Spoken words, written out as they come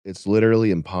It's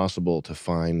literally impossible to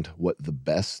find what the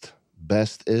best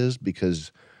is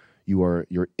because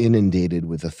you're inundated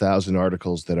with 1,000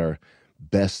 articles that are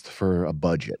best for a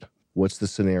budget. What's the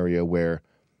scenario where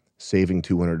saving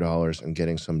 $200 and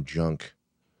getting some junk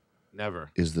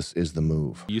Never is the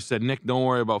move? You said, Nick, don't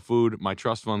worry about food. My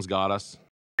trust funds got us.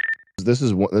 This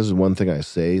is one thing I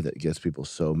say that gets people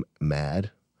so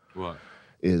mad. What?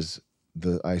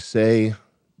 I say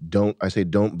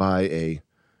don't buy a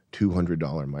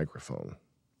 $200 microphone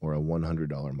or a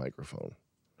 $100 microphone.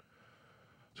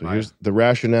 So here's the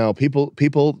rationale. People,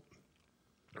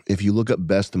 if you look up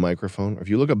best microphone, or if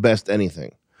you look up best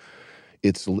anything,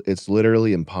 it's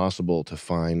literally impossible to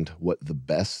find what the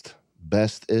best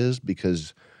is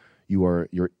because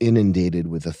you're inundated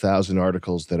with 1,000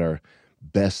 articles that are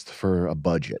best for a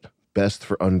budget, best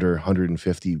for under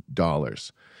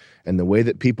 $150. And the way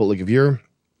that people, like, if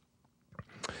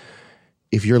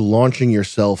you're launching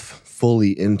yourself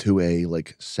fully into a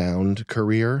like sound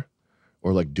career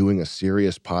or like doing a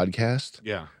serious podcast,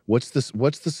 yeah. What's the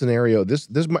scenario? This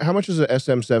how much is a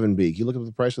SM7B? Can you look up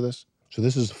the price of this? So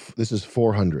this is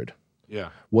 $400. Yeah.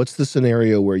 What's the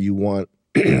scenario where you want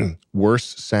worse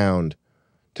sound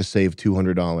to save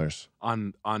 $200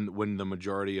 on when the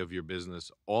majority of your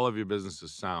business, all of your business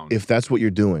is sound? If that's what you're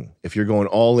doing, if you're going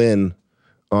all in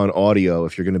on audio,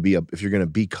 if you're going to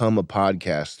become a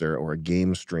podcaster or a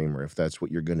game streamer, if that's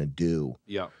what you're going to do,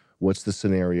 yeah. What's the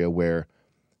scenario where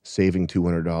saving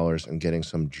 $200 and getting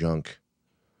some junk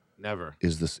never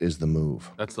is the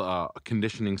move? That's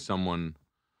conditioning someone.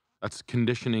 That's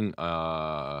conditioning.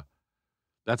 That's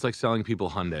like selling people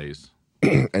Hyundais.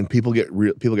 And people get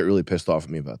really pissed off at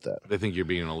me about that. They think you're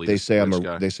being an elite. They say I'm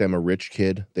a rich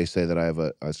kid. They say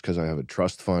that it's because I have a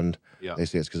trust fund. Yeah. They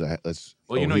say it's because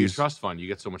your trust fund, you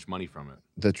get so much money from it.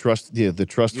 The trust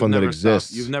fund that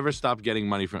exists. You've never stopped getting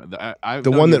money from it.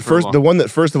 The one that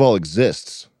first of all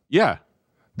exists. Yeah.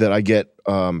 That I get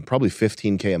probably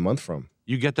 $15K a month from.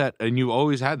 You get that, and you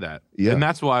always had that. Yeah. And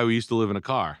that's why we used to live in a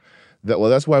car.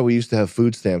 That's why we used to have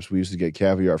food stamps. We used to get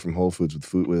caviar from Whole Foods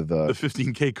with the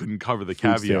 $15K couldn't cover the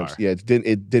caviar. Stamps. Yeah,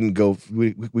 it didn't go.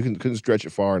 We couldn't stretch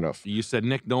it far enough. You said,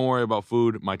 Nick, don't worry about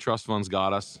food. My trust funds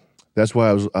got us. That's why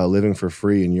I was living for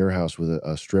free in your house with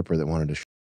a stripper that wanted to.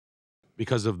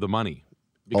 Because of the money.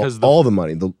 Because all the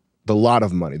money, the lot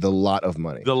of money, the lot of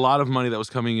money that was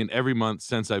coming in every month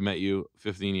since I met you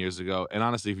 15 years ago. And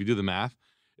honestly, if you do the math,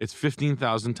 it's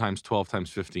 15,000 times 12 times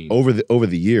 15. Over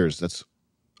the years, that's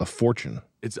a fortune.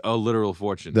 It's a literal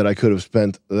fortune that I could have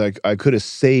spent. Like I could have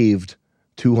saved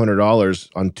 $200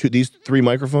 on these 3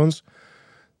 microphones.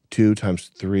 2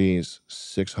 times 3 is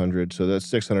 600. So that's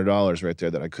 $600 right there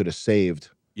that I could have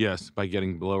saved. Yes, by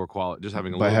getting lower quality, just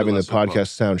having by having the podcast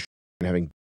sound and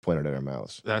having pointed at our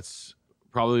mouths. That's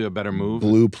probably a better move.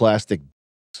 Blue plastic.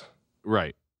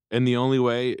 Right, and the only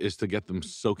way is to get them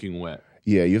soaking wet.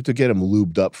 Yeah, you have to get them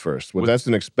lubed up first. Well, that's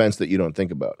an expense that you don't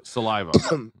think about. Saliva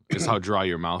is how dry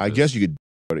your mouth is. I guess you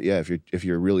could. Yeah, if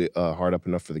you're really hard up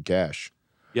enough for the cash.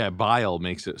 Yeah, bile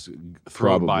makes it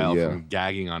throat bile from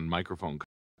gagging on microphone.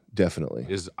 Definitely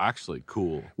is actually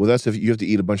cool. Well, that's if you have to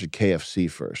eat a bunch of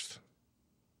KFC first.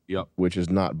 Yep, which is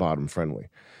not bottom friendly.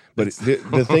 But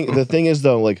the thing is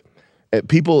though, like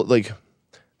people like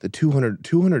the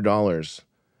 $200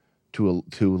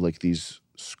 to like these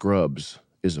scrubs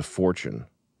is a fortune.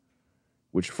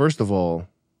 Which first of all,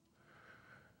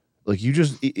 like you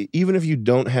just even if you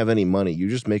don't have any money, you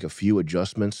just make a few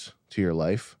adjustments to your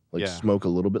life, like smoke a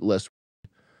little bit less,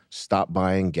 stop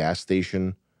buying gas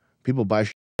station. People buy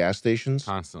gas stations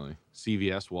constantly.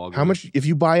 CVS, Walgreens. How much if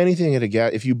you buy anything at a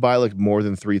gas? If you buy like more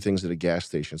than 3 things at a gas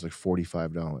station, it's like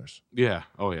 $45. Yeah.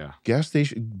 Oh yeah. Gas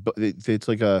station. It's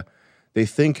like they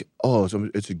think, oh,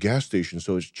 it's a gas station,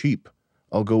 so it's cheap.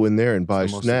 I'll go in there and buy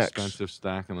it's the snacks. Most expensive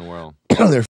snack in the world.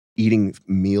 They're eating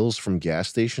meals from gas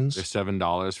stations. They're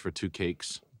 $7 for 2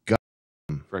 cakes. God.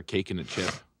 For a cake and a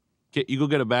chip. You go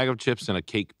get a bag of chips and a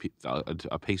cake, a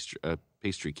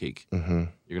pastry cake. Mm-hmm.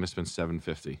 You're gonna spend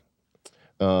 $7.50.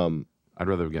 I'd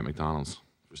rather get McDonald's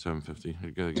for $7.50.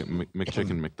 You gotta get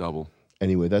McChicken McDouble.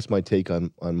 Anyway, that's my take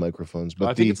on microphones. But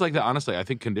I think it's like that. Honestly, I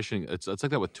think conditioning. It's like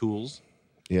that with tools.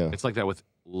 Yeah, it's like that with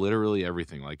literally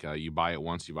everything. Like you buy it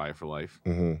once, you buy it for life.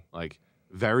 Mm-hmm. Like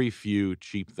very few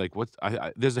cheap. Like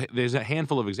there's a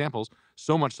handful of examples.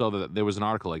 So much so that there was an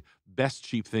article like best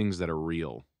cheap things that are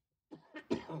real.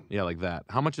 Yeah, like that.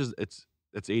 How much is it's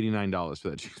 $89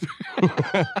 for that cheap.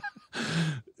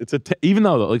 It's even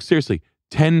though like seriously.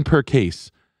 10 per case.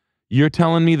 You're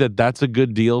telling me that that's a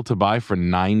good deal to buy for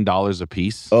 $9 a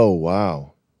piece? Oh,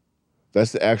 wow.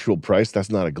 That's the actual price? That's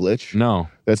not a glitch? No.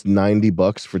 That's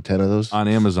 $90 for 10 of those? On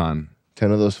Amazon.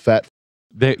 10 of those fat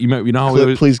You know how we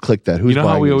always, Please click that. Who's you know how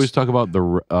buying we these? always talk about the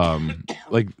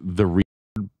like the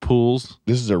pools.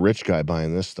 This is a rich guy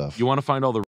buying this stuff. You want to find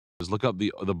all the look up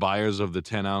the buyers of the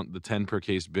 10 per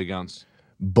case big ounce.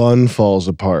 Bun falls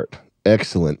apart.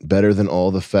 Excellent. Better than all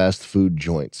the fast food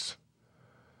joints.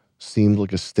 Seemed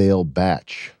like a stale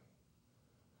batch.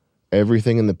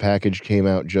 Everything in the package came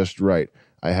out just right.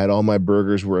 I had all my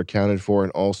burgers were accounted for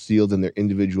and all sealed in their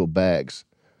individual bags.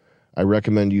 I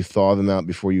recommend you thaw them out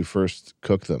before you first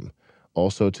cook them.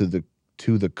 Also, to the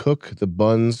cook the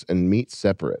buns and meat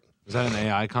separate. Is that an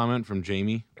AI comment from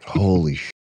Jamie? Holy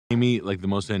shit. Jamie, like the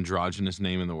most androgynous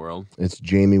name in the world. It's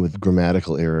Jamie with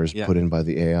grammatical errors put in by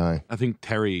the AI. I think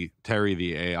Terry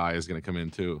the AI is going to come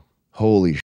in too.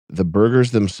 Holy shit. The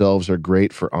burgers themselves are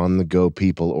great for on-the-go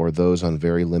people or those on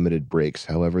very limited breaks.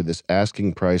 However, this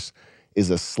asking price is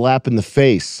a slap in the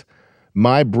face.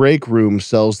 My break room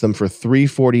sells them for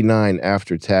 $3.49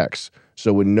 after tax.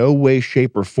 So in no way,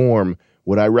 shape, or form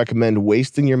would I recommend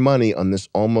wasting your money on this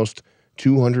almost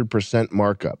 200%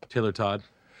 markup. Taylor Todd.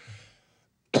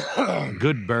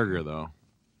 Good burger, though.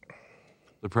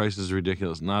 The price is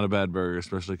ridiculous. Not a bad burger,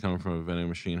 especially coming from a vending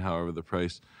machine. However, the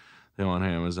price they want on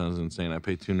Amazon is insane. I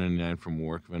pay $2.99 from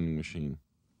work vending machine.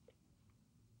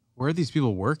 Where are these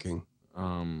people working?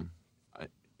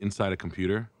 Inside a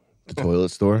computer. The toilet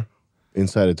store?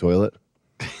 Inside a toilet?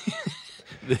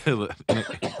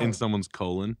 In someone's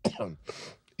colon.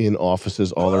 In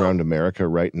offices all around America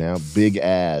right now. Big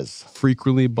as.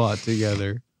 Frequently bought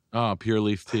together. Oh, Pure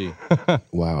Leaf tea.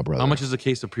 Wow, brother. How much is a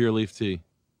case of Pure Leaf tea?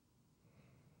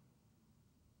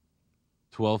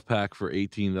 12-pack for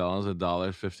 $18,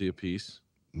 $1.50 a piece.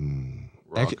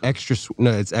 Extra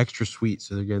no, it's extra sweet,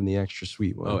 so they're getting the extra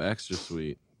sweet one. Oh, extra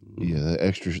sweet. Yeah,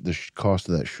 the cost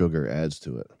of that sugar adds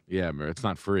to it. Yeah, but it's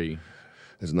not free.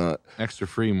 It's not. Extra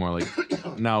free, more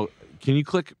like. Now, can you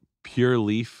click Pure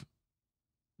Leaf?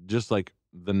 Just like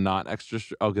the not extra.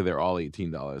 Okay, they're all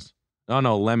 $18. Oh,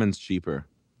 no, lemon's cheaper.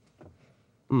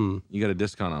 You got a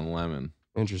discount on lemon.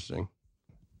 Interesting.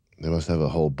 They must have a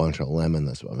whole bunch of lemon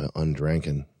that's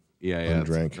undrinking. Yeah.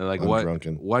 Undrank. They're like,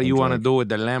 undrunken, what do you want to do with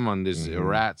the lemon? These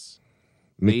rats.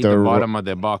 They eat Mr. the bottom of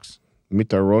the box.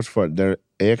 Mr. Rochefort, they're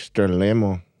extra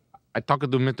lemon. I talked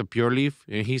to Mr. Pure Leaf,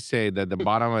 and he said that the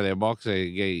bottom of the box get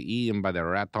eaten by the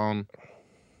raton.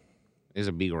 It's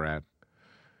a big rat.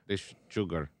 This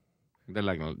sugar. They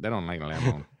don't like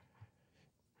lemon.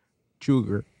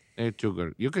 Sugar. Hey,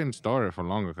 sugar. You can store it for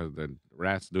longer because the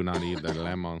rats do not eat the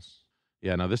lemons.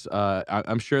 Yeah, no, this,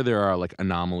 I'm sure there are like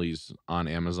anomalies on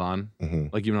Amazon,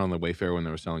 like even on the Wayfair when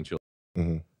they were selling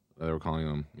children, they were calling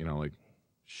them, like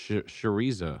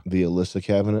Shariza. The Alyssa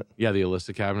cabinet? Yeah, the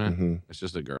Alyssa cabinet. It's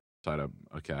just a girl inside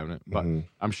a cabinet. But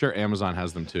I'm sure Amazon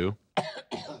has them too.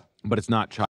 But it's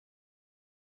not child.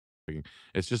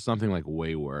 It's just something like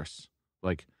way worse,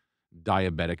 like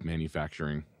diabetic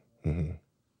manufacturing.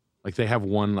 Like they have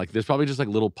one, like there's probably just like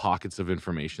little pockets of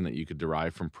information that you could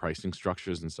derive from pricing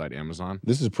structures inside Amazon.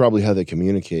 This is probably how they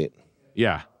communicate.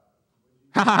 Yeah.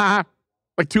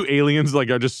 Like two aliens like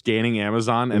are just scanning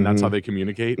Amazon and that's how they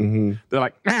communicate. They're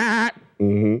like,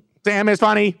 Sam is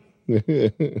funny.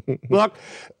 Look.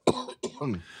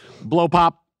 Blow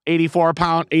pop, 84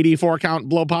 count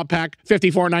blow pop pack,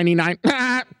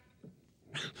 $54.99.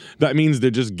 That means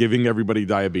they're just giving everybody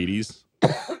diabetes.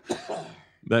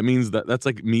 That means that's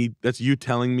like me. That's you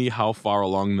telling me how far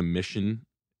along the mission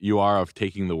you are of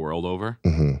taking the world over,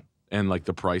 and like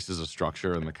the price is a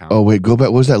structure and the count. Oh wait, go back.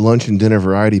 What was that lunch and dinner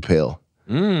variety pail?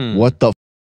 What the?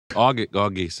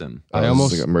 Augison. I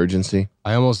almost like emergency.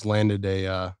 I almost landed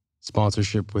a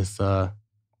sponsorship with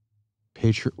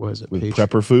Patriot. What is it? With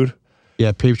Prepper Food.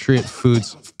 Yeah, Patriot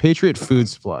Foods. Patriot Food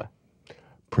Supply.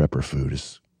 Prepper Food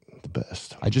is the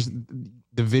best. The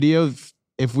video.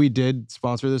 If we did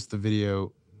sponsor this, the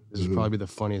video, this would probably be the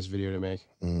funniest video to make.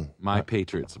 My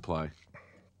Patriot Supply.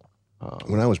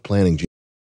 When I was planning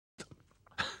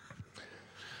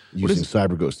using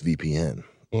CyberGhost VPN,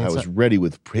 I was ready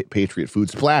with Patriot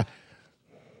Food Supply.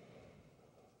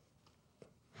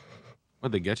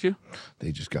 What'd they get you?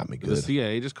 They just got me good. Did the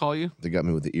CIA just call you? They got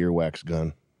me with the earwax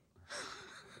gun.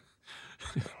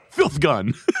 Filth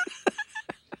gun.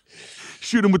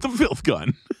 Shoot him with the filth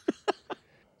gun.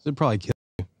 It'd probably kill.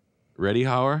 Ready,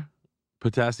 Hauer?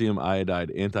 Potassium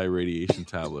iodide anti-radiation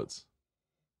tablets.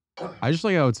 I just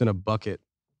like how it's in a bucket.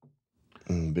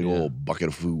 Big old bucket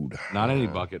of food. Not any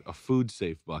bucket, a food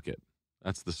safe bucket.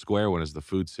 That's the square one is the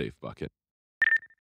food safe bucket.